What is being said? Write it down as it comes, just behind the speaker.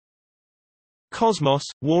Cosmos,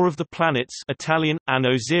 War of the Planets Italian,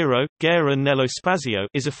 Anno Zero, Guerra nello Spazio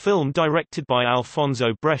is a film directed by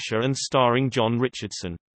Alfonso Brescia and starring John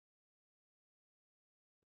Richardson.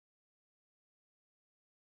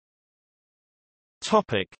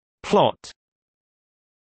 Plot.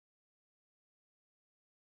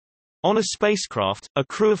 On a spacecraft, a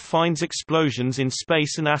crew finds explosions in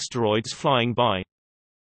space and asteroids flying by.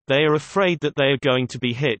 They are afraid that they are going to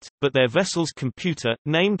be hit, but their vessel's computer,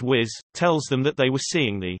 named Wiz, tells them that they were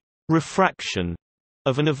seeing the refraction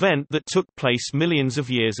of an event that took place millions of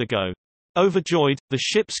years ago. Overjoyed, the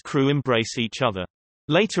ship's crew embrace each other.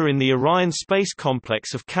 Later in the Orion space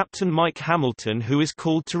complex of Captain Mike Hamilton, who is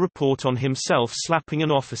called to report on himself slapping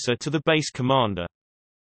an officer to the base commander.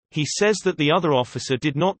 He says that the other officer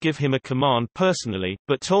did not give him a command personally,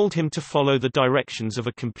 but told him to follow the directions of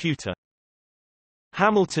a computer.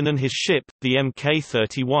 Hamilton and his ship, the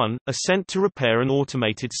Mk-31, are sent to repair an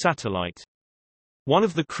automated satellite. One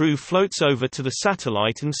of the crew floats over to the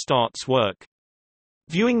satellite and starts work.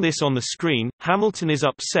 Viewing this on the screen, Hamilton is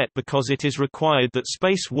upset because it is required that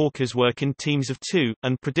spacewalkers work in teams of two,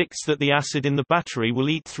 and predicts that the acid in the battery will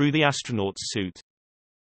eat through the astronaut's suit.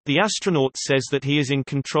 The astronaut says that he is in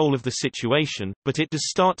control of the situation, but it does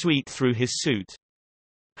start to eat through his suit.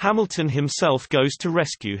 Hamilton himself goes to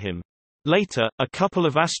rescue him. Later, a couple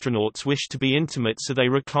of astronauts wish to be intimate, so they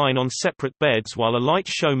recline on separate beds while a light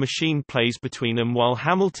show machine plays between them, while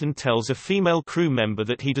Hamilton tells a female crew member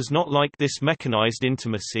that he does not like this mechanized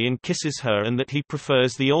intimacy and kisses her, and that he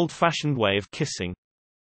prefers the old-fashioned way of kissing.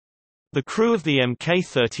 The crew of the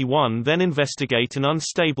Mk-31 then investigate an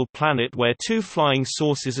unstable planet where two flying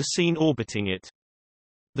saucers are seen orbiting it.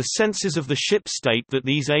 The sensors of the ship state that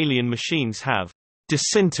these alien machines have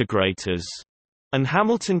disintegrators, and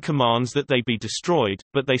Hamilton commands that they be destroyed,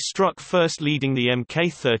 but they struck first, leading the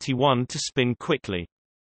Mk-31 to spin quickly.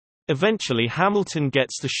 Eventually Hamilton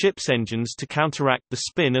gets the ship's engines to counteract the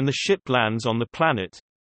spin and the ship lands on the planet.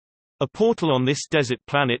 A portal on this desert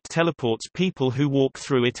planet teleports people who walk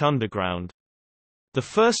through it underground. The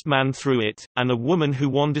first man through it, and a woman who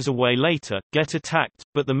wanders away later, get attacked,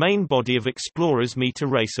 but the main body of explorers meet a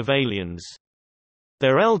race of aliens.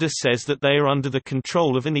 Their elder says that they are under the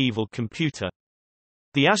control of an evil computer.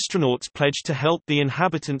 The astronauts pledge to help the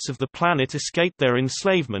inhabitants of the planet escape their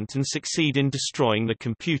enslavement and succeed in destroying the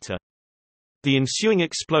computer. The ensuing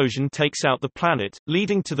explosion takes out the planet,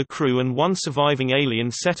 leading to the crew and one surviving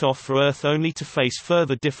alien set off for Earth, only to face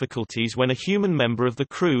further difficulties when a human member of the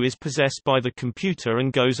crew is possessed by the computer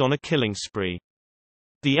and goes on a killing spree.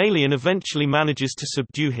 The alien eventually manages to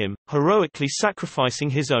subdue him, heroically sacrificing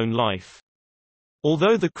his own life.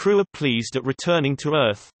 Although the crew are pleased at returning to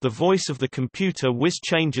Earth, the voice of the computer Wiz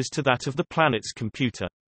changes to that of the planet's computer.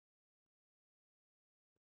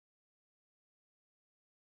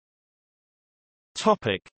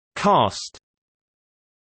 Cast.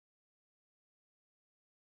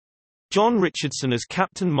 John Richardson as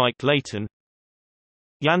Captain Mike Layton,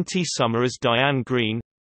 Yanti Summer as Diane Green,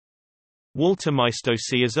 Walter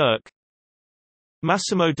Maistosi as Irk,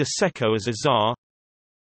 Massimo De Secco as Azar,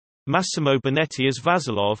 Massimo Bonetti as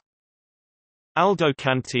Vasilov, Aldo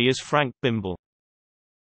Canti as Frank Bimble.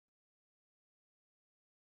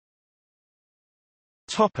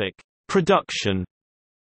 Production.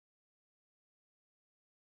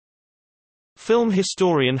 Film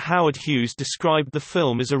historian Howard Hughes described the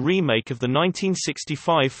film as a remake of the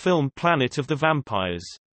 1965 film Planet of the Vampires.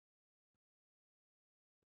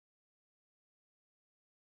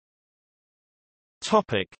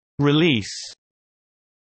 Release.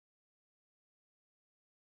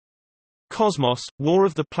 Cosmos, War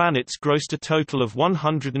of the Planets grossed a total of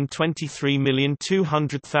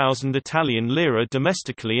 $123,200,000 Italian lire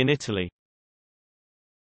domestically in Italy.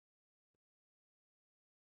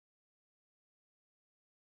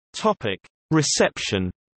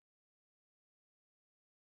 Reception.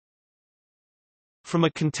 From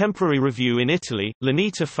a contemporary review in Italy,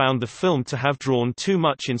 Lanita found the film to have drawn too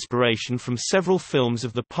much inspiration from several films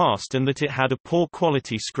of the past and that it had a poor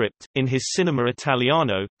quality script. In his Cinema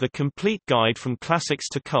Italiano, The Complete Guide from Classics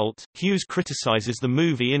to Cult, Hughes criticizes the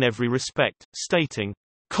movie in every respect, stating,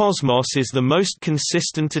 "Cosmos is the most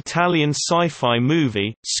consistent Italian sci-fi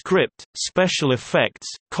movie. Script, special effects,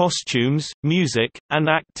 costumes, music, and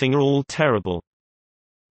acting are all terrible."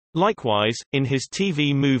 Likewise, in his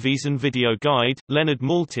TV Movies and Video Guide, Leonard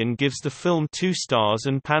Maltin gives the film 2 stars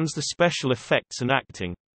and pans the special effects and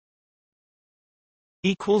acting.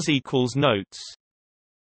 Notes